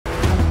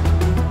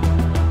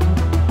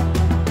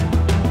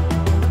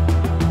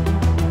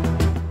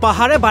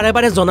পাহাৰে বাৰে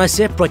বাৰে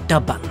জনাইছে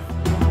প্ৰত্যাহ্বান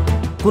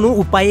কোনো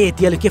উপায়ে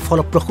এতিয়ালৈকে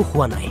ফলপ্ৰসূ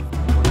হোৱা নাই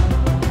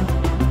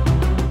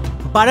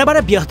বাৰে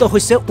বাৰে ব্যাহত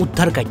হৈছে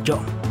উদ্ধাৰ কাৰ্য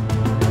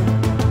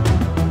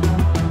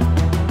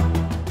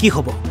কি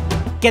হ'ব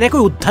কেনেকৈ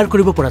উদ্ধাৰ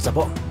কৰিব পৰা যাব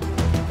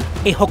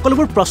এই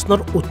সকলোবোৰ প্ৰশ্নৰ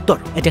উত্তৰ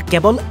এতিয়া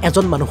কেৱল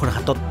এজন মানুহৰ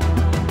হাতত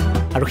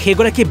আৰু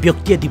সেইগৰাকী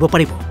ব্যক্তিয়ে দিব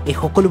পাৰিব এই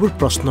সকলোবোৰ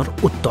প্ৰশ্নৰ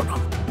উত্তৰ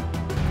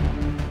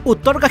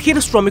উত্তৰকাশীৰ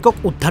শ্ৰমিকক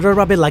উদ্ধাৰৰ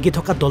বাবে লাগি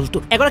থকা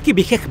দলটোৰ এগৰাকী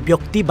বিশেষ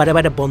ব্যক্তি বাৰে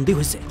বাৰে বন্দী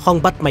হৈছে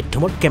সংবাদ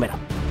মাধ্যমৰ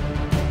কেমেৰাত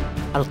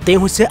আৰু তেওঁ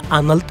হৈছে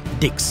আৰ্নল্ড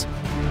ডিক্স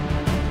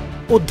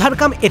উদ্ধাৰ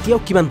কাম এতিয়াও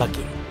কিমান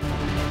বাকী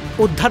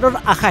উদ্ধাৰৰ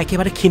আশা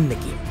একেবাৰে ক্ষীণ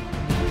নেকি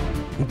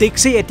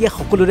ডিক্সে এতিয়া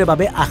সকলোৰে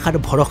বাবে আশাৰ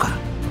ভৰসা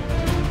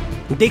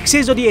ডিক্সে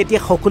যদি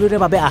এতিয়া সকলোৰে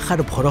বাবে আশাৰ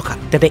ভৰসা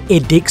তেতে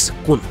এই ডিক্স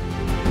কোন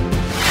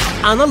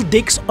আৰ্নল্ড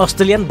ডিক্স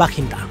অষ্ট্ৰেলিয়ান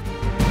বাসিন্দা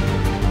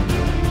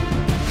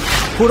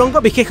সুৰংগ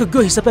বিশেষজ্ঞ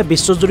হিচাপে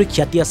বিশ্বজুৰি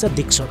খ্যাতি আছে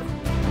ডিক্সৰ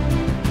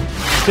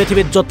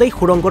পৃথিৱীত যতেই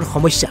সুৰংগৰ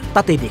সমস্যা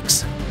তাতেই ডিক্স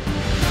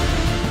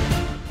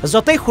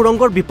যতেই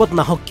সুৰংগৰ বিপদ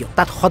নাহক কিয়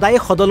তাত সদায়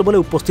সদলবলৈ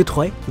উপস্থিত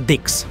হয়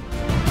ডিক্স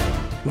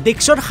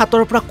ডিক্সৰ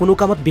হাতৰ পৰা কোনো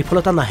কামত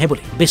বিফলতা নাহে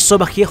বুলি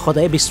বিশ্ববাসীয়ে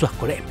সদায় বিশ্বাস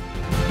কৰে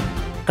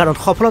কাৰণ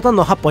সফলতা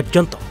নহা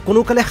পৰ্যন্ত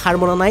কোনোকালে হাৰ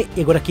মনা নাই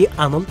এগৰাকী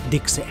আৰ্নল্ড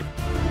ডিক্সে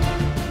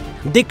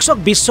ডিক্সক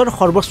বিশ্বৰ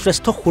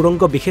সৰ্বশ্ৰেষ্ঠ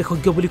সুৰংগ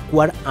বিশেষজ্ঞ বুলি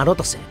কোৱাৰ আঁৰত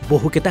আছে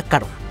বহুকেইটা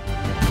কাৰণ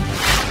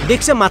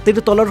ডিক্সে মাটিৰ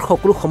তলৰ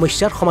সকলো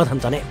সমস্যাৰ সমাধান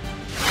জানে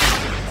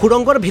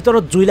সুৰংগৰ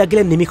ভিতৰত জুই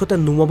লাগিলে নিমিষতে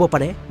নুমাব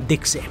পাৰে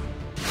ডিক্সে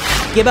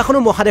কেইবাখনো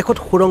মহাদেশত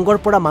সুৰংগৰ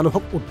পৰা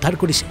মানুহক উদ্ধাৰ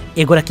কৰিছে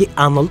এগৰাকী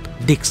আৰ্নল্ড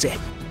ডিক্সে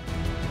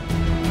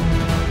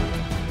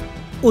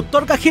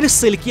উত্তৰকাশীৰ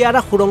চিল্কিয়াৰা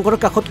সুৰংগৰ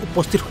কাষত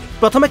উপস্থিত হৈ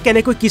প্ৰথমে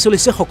কেনেকৈ কি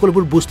চলিছে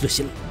সকলোবোৰ বুজ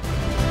লৈছিল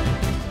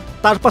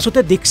তাৰ পাছতে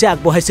ডিক্সে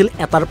আগবঢ়াইছিল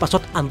এটাৰ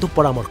পাছত আনটো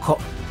পৰামৰ্শ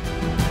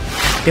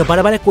তেওঁ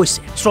বাৰে বাৰে কৈছে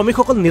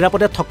শ্ৰমিকসকল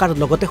নিৰাপদে থকাৰ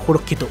লগতে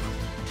সুৰক্ষিত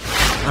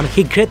আমি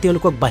শীঘ্ৰে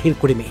তেওঁলোকক বাহিৰ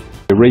কৰিমেই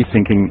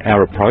rethinking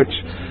our approach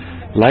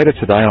later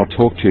today I'll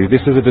talk to you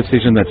this is a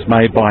decision that's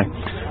made by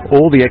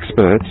all the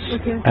experts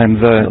and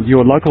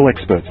your local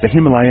experts the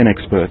Himalayan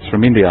experts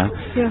from India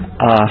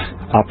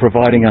are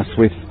providing us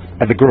with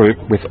as a group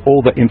with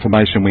all the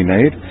information we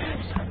need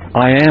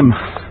I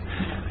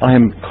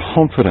am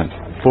confident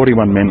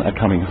 41 men are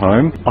coming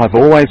home I've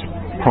always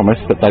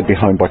promised that they'd be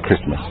home by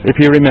Christmas. If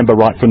you remember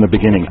right from the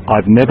beginning,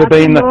 I've never That's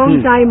been... a long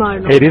time,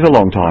 Arnold. It is a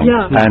long time.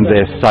 Yeah. And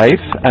they're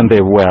safe and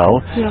they're well.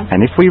 Yeah. And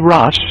if we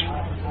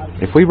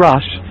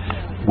rush,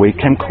 we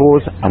can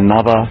cause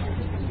another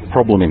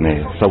problem in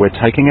there. So we're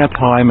taking our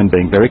time and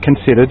being very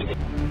considered.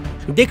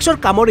 ডিক্সৰ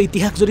কামৰ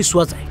ইতিহাস যদি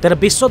চোৱা যায় তেনে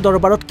বিশ্ব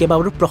দৰবাৰত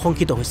কেইবাবাৰো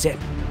প্ৰশংসিত হৈছে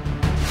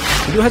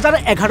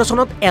 2011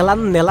 চনত এলান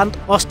নেলাণ্ড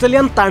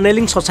অষ্ট্ৰেলিয়ান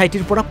টাৰ্নেলিং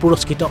ছ'চাইটিৰ পৰা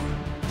পুৰস্কৃত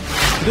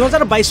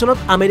 2022 চনত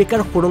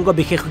আমেৰিকাৰ সুৰংগ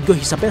বিশেষজ্ঞ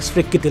হিচাপে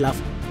স্বীকৃতি লাভ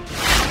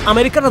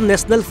আমেৰিকাৰ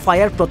national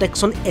fire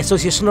protection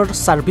এছ'চিয়েশ্যনৰ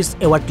service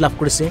award লাভ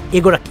কৰিছে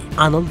এগৰাকী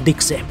আৰ্নল্ড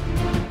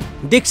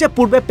ডিক্সে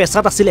পূৰ্বে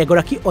পেছাত আছিল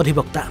এগৰাকী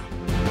অধিবক্তা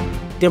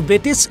তেওঁ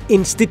ব্ৰিটিছ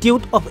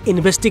ইনষ্টিটিউট অফ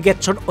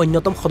ইনভেষ্টিগেটছৰ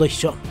অন্যতম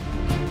সদস্য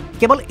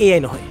কেৱল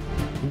এয়াই নহয়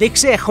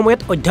ডিক্সে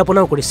এসময়ত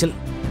অধ্যাপনাও কৰিছিল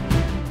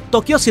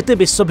টকিঅ' চিটি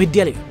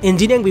বিশ্ববিদ্যালয়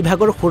ইঞ্জিনিয়াৰিং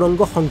বিভাগৰ সুৰংগ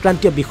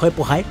সংক্ৰান্তীয় বিষয়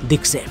পঢ়ায়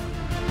ডিক্সে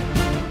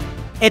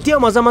এতিয়াও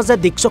মাজে মাজে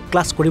ডিক্সক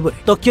ক্লাছ কৰিবলৈ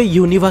টকিঅ'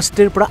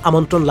 ইউনিভাৰ্চিটিৰ পৰা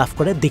আমন্ত্ৰণ লাভ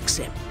কৰে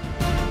ডিক্সে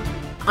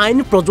আইন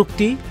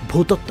প্ৰযুক্তি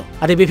ভূতত্ব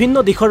আদি বিভিন্ন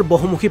দিশৰ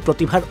বহুমুখী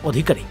প্ৰতিভাৰ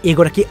অধিকাৰী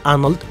এগৰাকী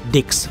আৰ্নল্ড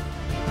ডিক্স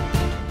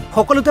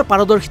সকলোতে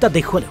পাৰদৰ্শিতা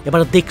দেখুৱালে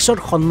এবাৰ ডিক্সৰ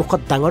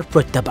সন্মুখত ডাঙৰ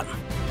প্ৰত্যাহ্বান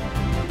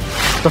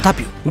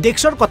তথাপিও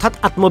ডিক্সৰ কথাত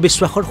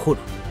আত্মবিশ্বাসৰ সুৰ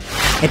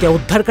এতিয়া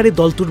উদ্ধাৰকাৰী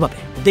দলটোৰ বাবে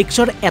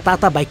ডিক্সৰ এটা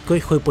এটা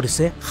বাক্যই হৈ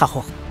পৰিছে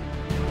সাহস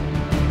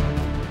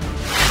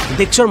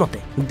ডিক্সৰ মতে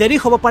দেৰি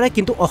হ'ব পাৰে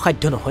কিন্তু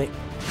অসাধ্য নহয়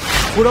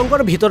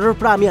সুৰংগৰ ভিতৰৰ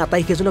পৰা আমি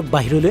আটাইকেইজনক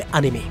বাহিৰলৈ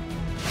আনিমেই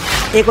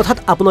এই কথাত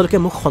আপোনালোকে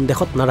মোক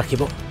সন্দেহত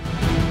নাৰাখিব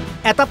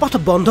এটা পথ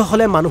বন্ধ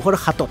হ'লে মানুহৰ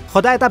হাতত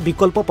সদায় এটা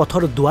বিকল্প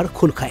পথৰ দুৱাৰ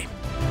খোল খায়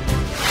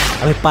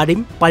আমি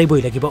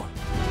পাৰিবই লাগিব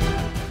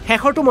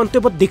শেষৰটো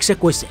মন্তব্যত ডিক্সে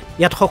কৈছে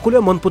ইয়াত সকলোৱে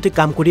মনপুতি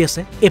কাম কৰি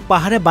আছে এই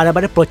পাহাৰে বাৰে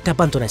বাৰে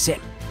প্ৰত্যাহ্বান জনাইছে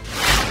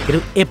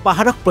কিন্তু এই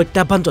পাহাৰক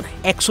প্ৰত্যাহ্বান জনাই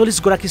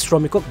 41 গৰাকী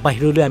শ্ৰমিকক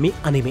বাহিৰলৈ আমি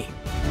আনিমেই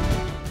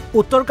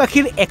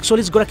উত্তৰকাশীৰ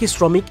 41 গৰাকী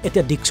শ্ৰমিক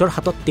এতিয়া ডিক্সৰ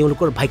হাতত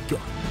তেওঁলোকৰ ভাগ্য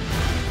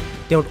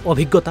তেওঁৰ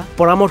অভিজ্ঞতা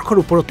পৰামৰ্শৰ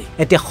ওপৰতে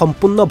এতিয়া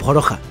সম্পূৰ্ণ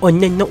ভৰসা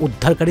অন্যান্য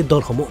উদ্ধাৰকাৰী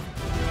দলসমূহ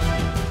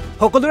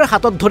সকলোৰে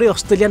হাতত ধৰি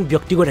অষ্ট্ৰেলিয়ান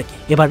ব্যক্তিগৰাকী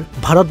এবাৰ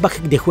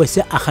ভাৰতবাসীক দেখুৱাইছে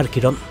আশাৰ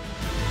কিৰণ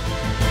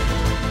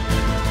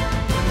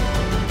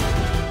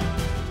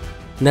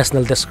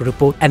national desk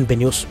report NB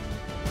news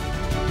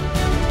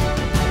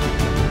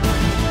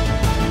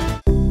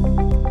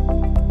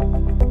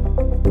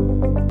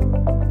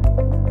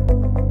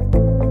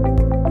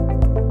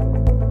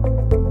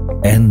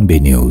NB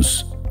news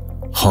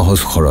সহজ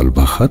সৰল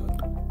ভাষাত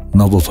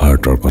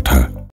নৱভাৰতৰ কথা